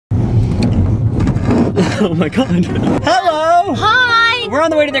Oh my god. Hello! Hi! We're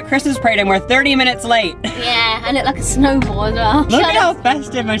on the way to the Christmas parade and we're 30 minutes late. Yeah, I look like a snowball as well. Look at how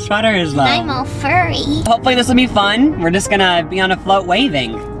festive my sweater is though. I'm all furry. Hopefully this will be fun. We're just gonna be on a float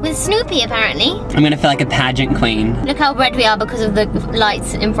waving. With Snoopy, apparently. I'm gonna feel like a pageant queen. Look how red we are because of the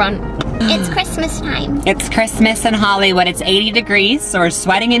lights in front. It's Christmas time. It's Christmas in Hollywood. It's 80 degrees, so we're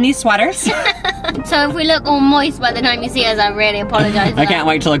sweating in these sweaters. So if we look all moist by the time you see us, I really apologize. I can't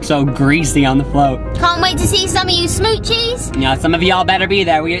wait to look so greasy on the float. Can't wait to see some of you smoochies. Yeah, some of y'all better be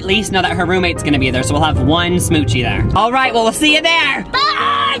there. We at least know that her roommate's gonna be there, so we'll have one smoochie there. All right, well, we'll see you there.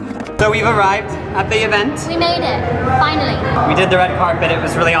 Bye! So we've arrived at the event. We made it, finally. We did the red carpet. It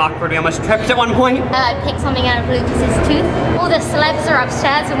was really awkward. We almost tripped at one point. I picked something out of Lucas's tooth. All the celebs are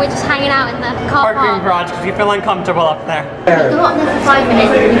upstairs and we're just hanging out in the car Parking park. garage because we feel uncomfortable up there. Go up there for 5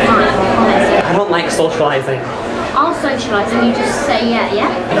 minutes and be fine, I promise. I don't like socializing. I'll socialise and you just say yeah, yeah?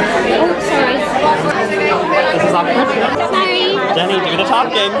 Oh, sorry. This is awkward. Sorry. Jenny, do the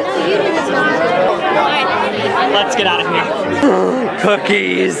talking. No, you do the talking. Let's get out of here.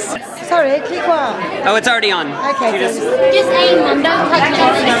 Cookies. Sorry, click what? Oh, it's already on. Okay, You good. Just aim them, don't touch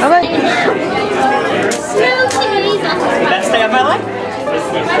anything. Alright. Smoochies. Best day of my life.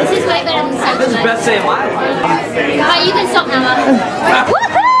 This is way better than socialising. This is the best day of my life. Right, you can stop now,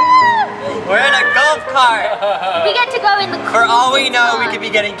 Woohoo! We're in a golf cart. We get to go in the For all we coolest know, we car. could be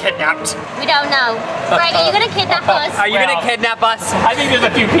getting kidnapped. We don't know. Greg, are you gonna kidnap us? Are you gonna kidnap us? I think there's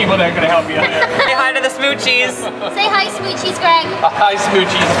a few people that are gonna help you out there. Say hi to the smoochies. Say hi, smoochies, Greg. Hi,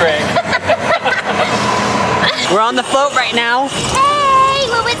 Smoochies, Greg. We're on the float right now. Hey,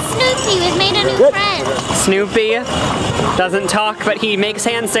 we're with Snoopy. We've made a new friend. Snoopy doesn't talk, but he makes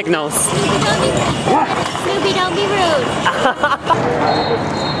hand signals. Snoopy, don't be rude.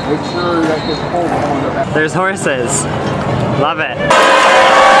 There's horses. Love it.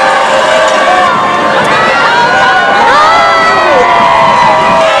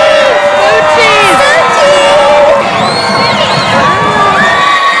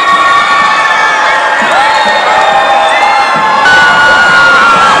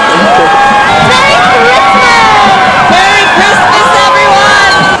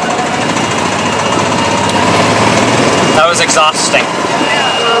 That was exhausting.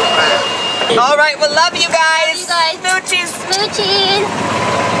 All right, well, love you guys. Love you guys. Smoochies. Smoochies.